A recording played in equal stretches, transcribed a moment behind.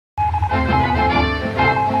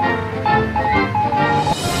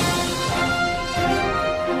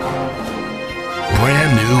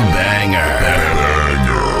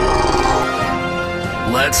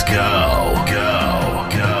Let's go. Go.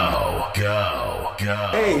 Go. Go. Go.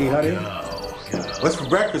 Hey, honey. What's for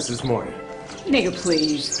breakfast this morning? Nigga,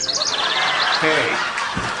 please. Hey,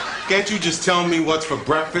 can't you just tell me what's for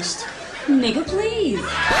breakfast? Nigga, please.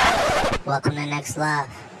 Welcome to Next Love.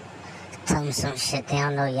 Tell me some shit they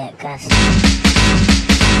don't know yet, Gus.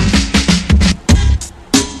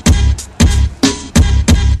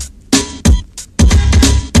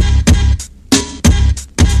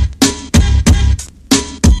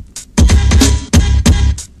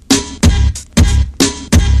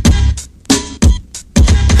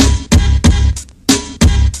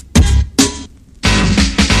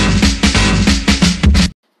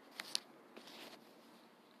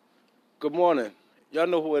 Good morning. Y'all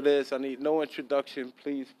know who it is. I need no introduction.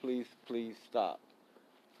 Please, please, please stop.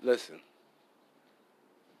 Listen.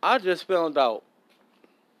 I just found out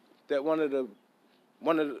that let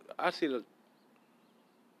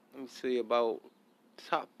me see, about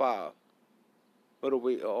top 5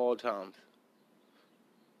 middleweight of all times.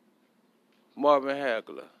 Marvin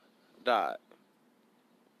Hagler died.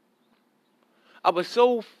 I was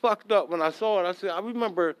so fucked up when I saw it. I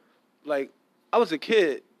remember, like, I was a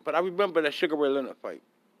kid, but I remember that Sugar Ray Leonard fight.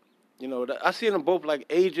 You know, I seen them both like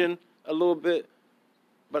aging a little bit,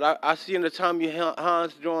 but I seen the Tommy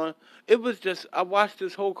Hans joint. It was just, I watched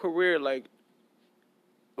his whole career, like,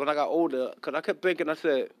 when I got older, because I kept thinking, I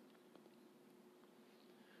said,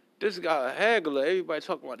 this guy, Hagler, everybody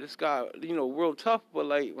talking about this guy, you know, real tough, but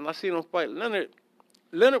like, when I seen him fight Leonard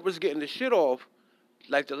was getting the shit off,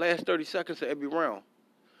 like, the last 30 seconds of every round.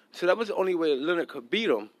 So that was the only way Leonard could beat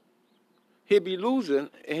him. He'd be losing,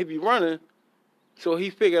 and he'd be running, so he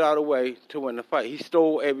figured out a way to win the fight. He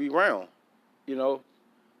stole every round, you know.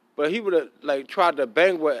 But he would have, like, tried to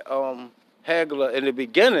bang with Hagler in the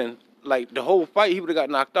beginning, like, the whole fight, he would have got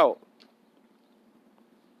knocked out.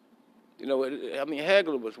 You know,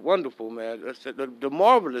 Hagler was wonderful, man. That's the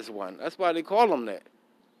marvelous one. That's why they call him that.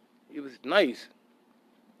 He was nice.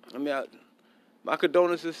 My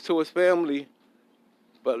condolences to his family,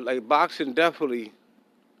 but, like, boxing definitely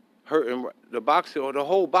hurting. The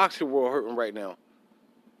whole boxing world hurting right now.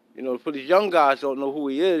 You know, for these young guys don't know who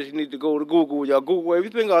he is, you need to go to Google. Y'all Google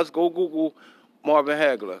everything else, go Google Marvin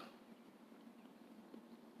Hagler.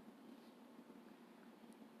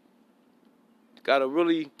 Gotta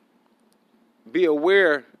really be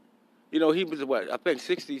aware. You know, he was, I think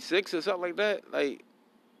 66 or something like that. Like,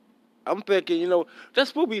 I'm thinking, you know,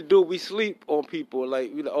 that's what we do. We sleep on people.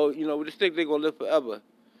 Like, we just think they're gonna live forever.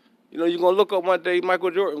 You know, you're gonna look up one day,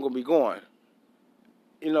 Michael Jordan gonna be gone.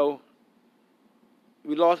 You know,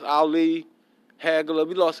 we lost Ali, Hagler.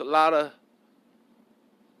 We lost a lot of.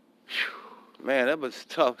 Man, that was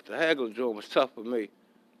tough. The Hagler joint was tough for me.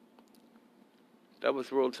 That was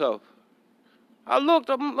real tough. I'm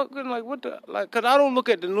looking like, what the, like, because I don't look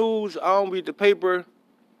at the news, I don't read the paper.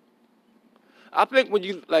 I think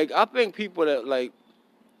I think people that, like,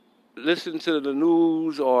 listen to the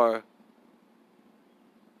news or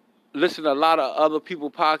listen to a lot of other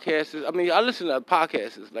people's podcasts. I listen to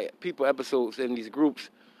podcasts, like, people episodes in these groups,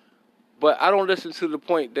 but I don't listen to the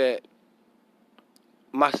point that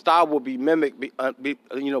my style will be mimicked,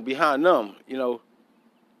 behind them, you know.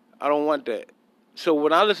 I don't want that. So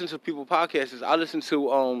when I listen to people's podcasts, I listen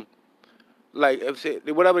to, like,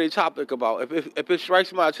 whatever the topic about. If it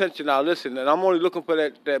strikes my attention, I'll listen, and I'm only looking for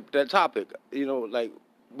that topic. You know, like,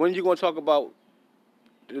 when you going to talk about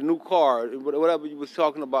the new car, whatever you was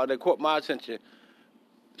talking about, that caught my attention.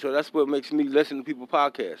 So that's what makes me listen to people's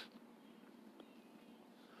podcasts.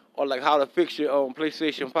 Or, like, how to fix your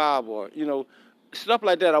PlayStation 5, or, you know, stuff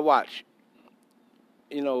like that I watch.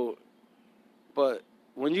 You know, but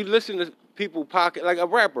when you listen to people podcast, like a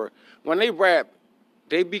rapper, when they rap,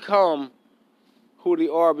 they become who they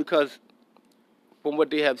are because from what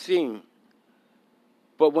they have seen.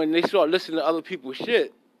 But when they start listening to other people's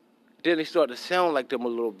shit, then they start to sound like them a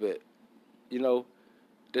little bit. You know,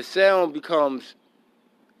 the sound becomes,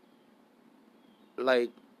 like,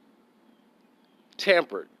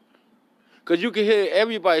 tempered. Because you can hear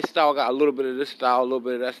everybody's style got a little bit of this style, a little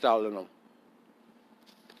bit of that style in them.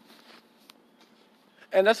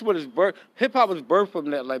 And that's what it's birth. Hip-hop was birthed from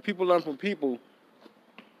that. Like, people learn from people.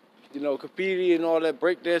 You know, graffiti and all that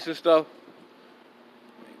breakdance and stuff.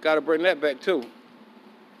 Got to bring that back, too.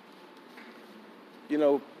 You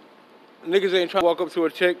know, niggas ain't trying to walk up to a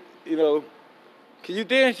chick, you know, can you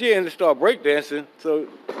dance? Yeah, and start breakdancing. So,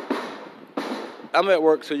 I'm at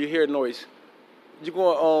work, so you hear noise. You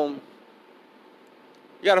going,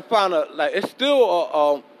 you got to find it's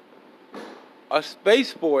still a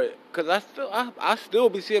space for it. Because I still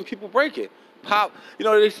be seeing people break it. pop. You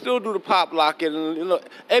know, they still do the pop locking, and you know,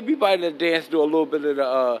 everybody that dance do a little bit of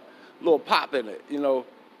the little pop in it. You know,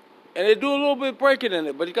 and they do a little bit breaking in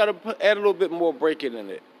it, but you gotta add a little bit more breaking in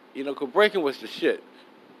it. You know, 'cause breaking was the shit.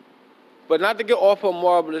 But not to get off on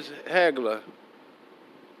Marvelous Hagler,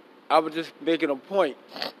 I was just making a point.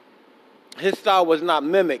 His style was not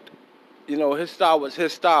mimicked. You know, his style was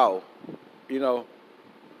his style. You know,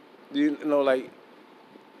 like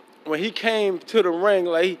when he came to the ring,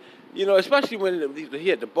 like, you know, especially when he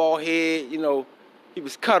had the bald head, you know, he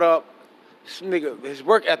was cut up. This nigga, his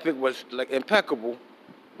work ethic was like impeccable.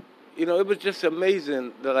 You know, it was just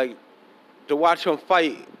amazing to watch him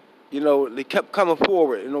fight. You know, they kept coming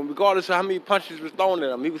forward. You know, regardless of how many punches was thrown at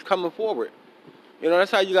him, he was coming forward. You know,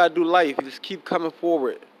 that's how you gotta do life. You just keep coming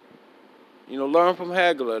forward. You know, learn from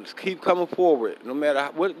Hagler. Just keep coming forward. No matter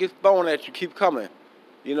what gets thrown at you, keep coming.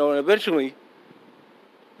 You know, and eventually,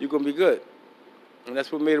 you're gonna be good. And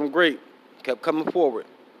that's what made him great. Kept coming forward.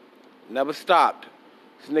 Never stopped.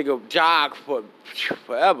 This nigga jogged for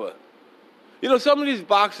forever. You know, some of these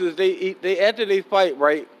boxers, they after they fight,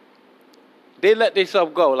 right, they let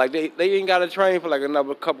themselves go. Like, they ain't got to train for like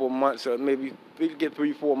another couple of months, or maybe we could get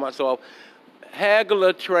 3-4 months off.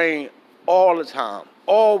 Hagler trained all the time.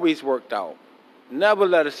 Always worked out. Never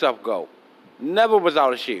let himself go. Never was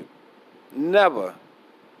out of shape. Never.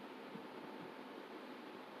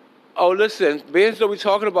 Oh, listen, being that we're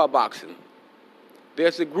talking about boxing,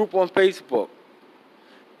 there's a group on Facebook.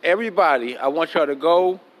 Everybody, I want y'all to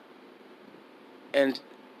go and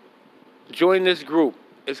join this group.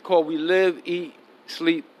 It's called We Live, Eat,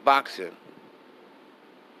 Sleep Boxing.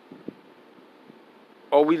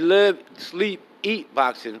 Or We Live, Sleep, Eat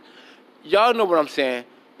Boxing. Y'all know what I'm saying.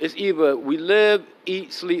 It's either We Live,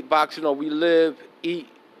 Eat, Sleep Boxing, or We Live,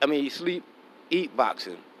 Sleep, Eat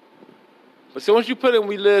Boxing. But so once you put in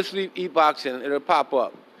We Live, Sleep, Eat Boxing, it'll pop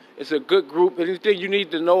up. It's a good group. Anything you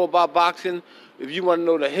need to know about boxing, if you want to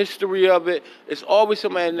know the history of it, it's always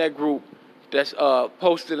somebody in that group that's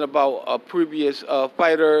posting about a previous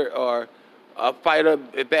fighter or a fighter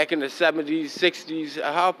back in the 70s, 60s,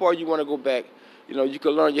 how far you want to go back. You know, you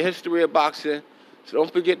can learn your history of boxing. So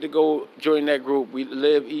don't forget to go join that group. We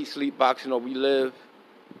Live, Eat, Sleep Boxing, or We Live,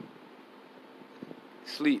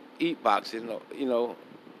 Sleep, Eat Boxing. You know,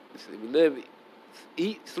 We Live,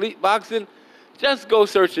 Eat, Sleep Boxing. Just go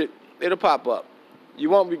search it. It'll pop up. You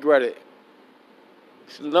won't regret it.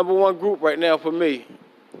 It's the #1 group right now for me.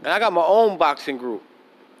 And I got my own boxing group.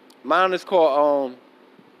 Mine is called,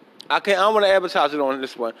 I don't want to advertise it on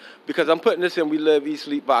this one because I'm putting this in We Live, Eat,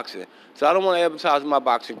 Sleep Boxing. So I don't want to advertise my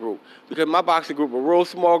boxing group because my boxing group, a real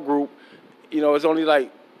small group, you know, it's only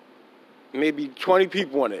like maybe 20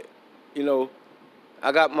 people in it. You know,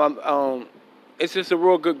 I got my, it's just a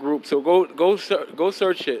real good group. So go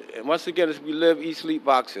search it. And once again, it's We Live, Eat, Sleep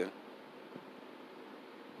Boxing.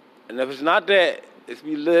 And if it's not that, it's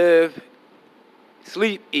We Live,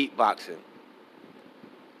 Sleep, Eat Boxing.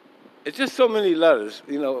 It's just so many letters,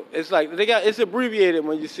 you know. It's like it's abbreviated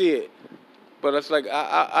when you see it, but it's like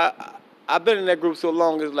I've been in that group so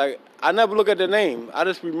long. It's like I never look at the name. I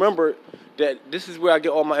just remember that this is where I get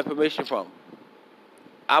all my information from.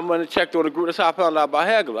 I'm gonna check on the group. That's how I found out about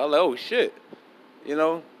Hagler. I was like, oh shit, you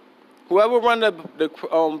know. Whoever run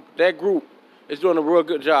that group is doing a real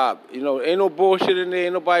good job. You know, ain't no bullshit in there.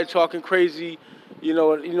 Ain't nobody talking crazy. You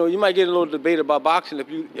know, you might get a little debate about boxing if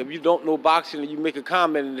you don't know boxing and you make a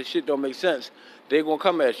comment and the shit don't make sense. They're gonna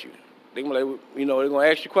come at you. They're gonna they're gonna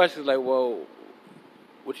ask you questions like, well,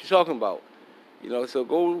 what you talking about? You know, so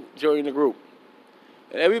go join the group.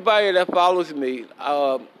 And everybody that follows me,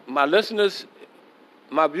 my listeners,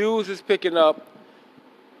 my views is picking up.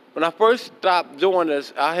 When I first stopped doing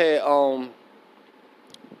this, I had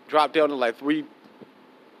dropped down to like three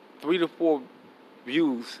to 4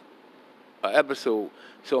 views episode.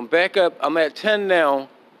 So I'm back up. I'm at 10 now.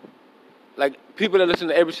 Like, people that listen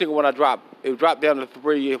to every single one I drop, it dropped down to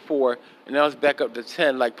 3 or 4, and now it's back up to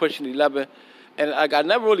 10, like pushing 11. And like, I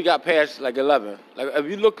never really got past like 11. Like, if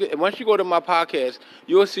you look at, once you go to my podcast,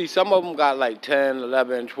 you'll see some of them got like 10,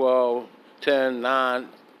 11, 12, 10, 9,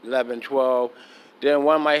 11, 12. Then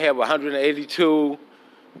one might have 182.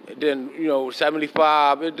 Then,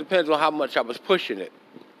 75. It depends on how much I was pushing it.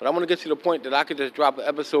 But I want to get to the point that I could just drop an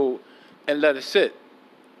episode and let it sit.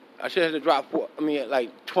 I should have to drop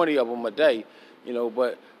 20 of them a day,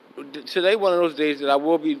 but today one of those days that I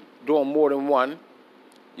will be doing more than one.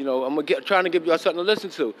 I'm trying to give y'all something to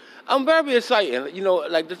listen to. I'm very excited.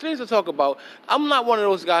 Like the things I talk about, I'm not one of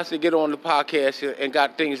those guys that get on the podcast and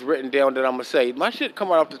got things written down that I'm going to say. My shit come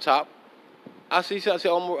right off the top. I see something, I say,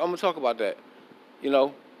 I'm going to talk about that.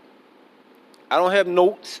 I don't have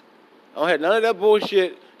notes. I don't have none of that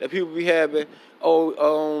bullshit that people be having.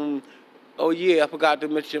 Oh yeah, I forgot to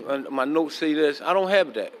mention my notes say this. I don't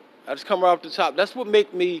have that. I just come right off the top. That's what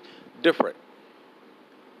make me different.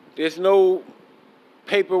 There's no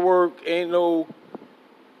paperwork, ain't no,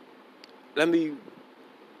 let me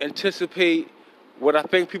anticipate what I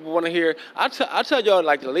think people want to hear. I tell y'all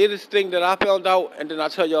like the latest thing that I found out, and then I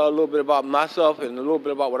tell y'all a little bit about myself and a little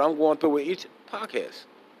bit about what I'm going through with each podcast.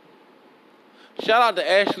 Shout out to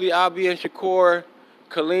Ashley, Abi, and Shakur,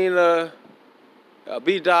 Kalina,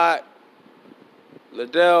 B-Dot,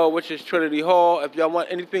 Liddell, which is Trinity Hall. If y'all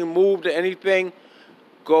want anything moved or anything,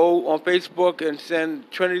 go on Facebook and send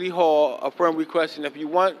Trinity Hall a friend request. And if you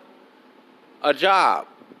want a job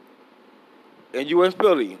and you in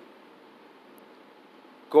Philly,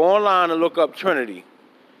 go online and look up Trinity.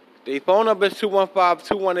 Their phone number is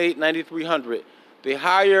 215-218-9300. They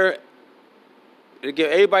hire, they give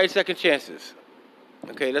everybody second chances.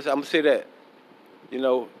 Okay, I'm going to say that. You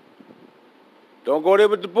know, don't go there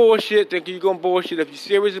with the bullshit thinking you're going to bullshit. If you're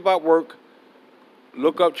serious about work,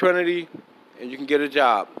 look up Trinity and you can get a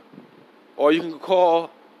job. Or you can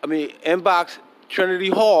inbox Trinity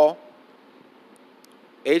Hall,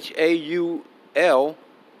 Haul,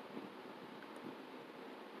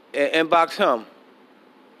 and inbox him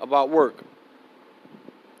about work.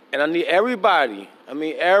 And I need everybody,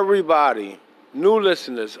 new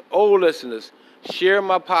listeners, old listeners, share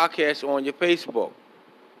my podcast on your Facebook.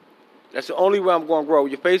 That's the only way I'm going to grow.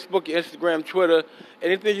 Your Facebook, your Instagram, Twitter,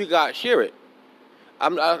 anything you got, share it.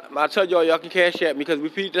 I tell y'all can cash app me because we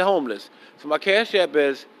feed the homeless. So my cash app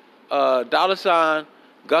is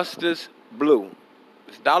 $Gustus Blue.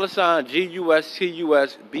 It's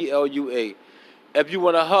 $GUSTUSBLUA. If you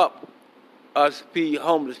want to help us feed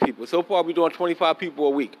homeless people. So far we're doing 25 people a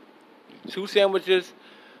week. 2 sandwiches,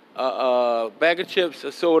 a bag of chips,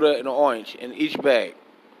 a soda, and an orange in each bag.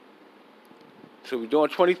 So we're doing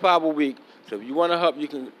 25 a week. So if you want to help, you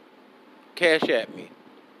can cash at me.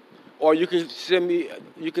 Or you can send me,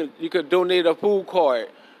 you could donate a food card.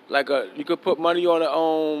 You could put money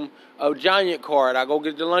on a Giant card. I go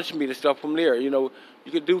get the lunch meat and stuff from there. You know,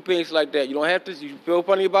 you could do things like that. You don't have to, you feel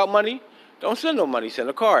funny about money? Don't send no money, send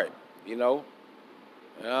a card, you know.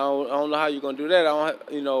 And I don't know how you're going to do that.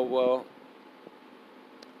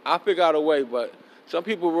 I'll figure out a way, but some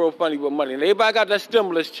people are real funny with money. And everybody got that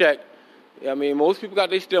stimulus check. Most people got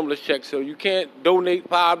their stimulus check, so you can't donate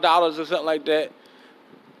 $5 or something like that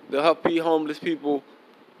to help feed homeless people.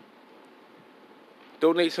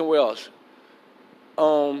 Donate somewhere else.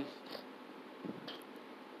 I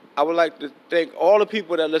would like to thank all the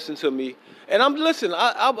people that listen to me. And I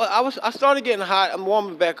started getting hot. I'm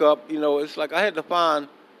warming back up. You know, it's like I had to find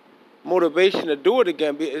motivation to do it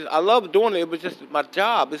again. I love doing it, but just my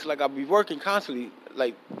job. It's like I'll be working constantly,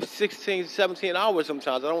 like 16, 17 hours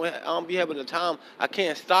sometimes. I don't be having the time. I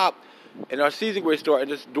can't stop in our season grade store and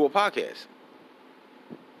just do a podcast.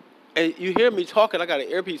 And you hear me talking, I got an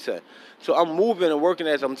earpiece in. So I'm moving and working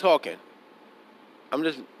as I'm talking. I'm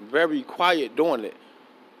just very quiet doing it.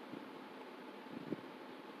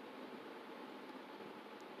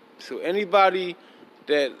 So anybody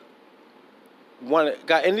that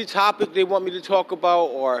got any topic they want me to talk about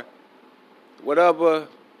or whatever,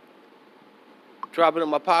 drop it in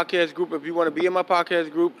my podcast group. If you want to be in my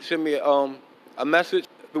podcast group, send me a message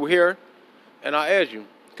through here, and I'll add you.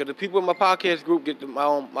 Because the people in my podcast group get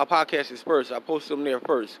my podcasts first. I post them there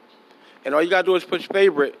first. And all you got to do is push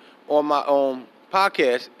favorite on my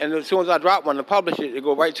podcast, and as soon as I drop one to publish it, it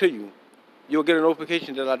go right to you. You'll get a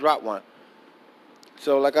notification that I dropped one.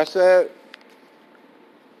 So like I said,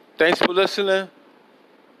 thanks for listening.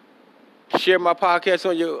 Share my podcast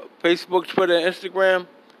on your Facebook, Twitter, and Instagram.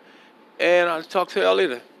 And I'll talk to y'all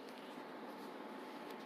later.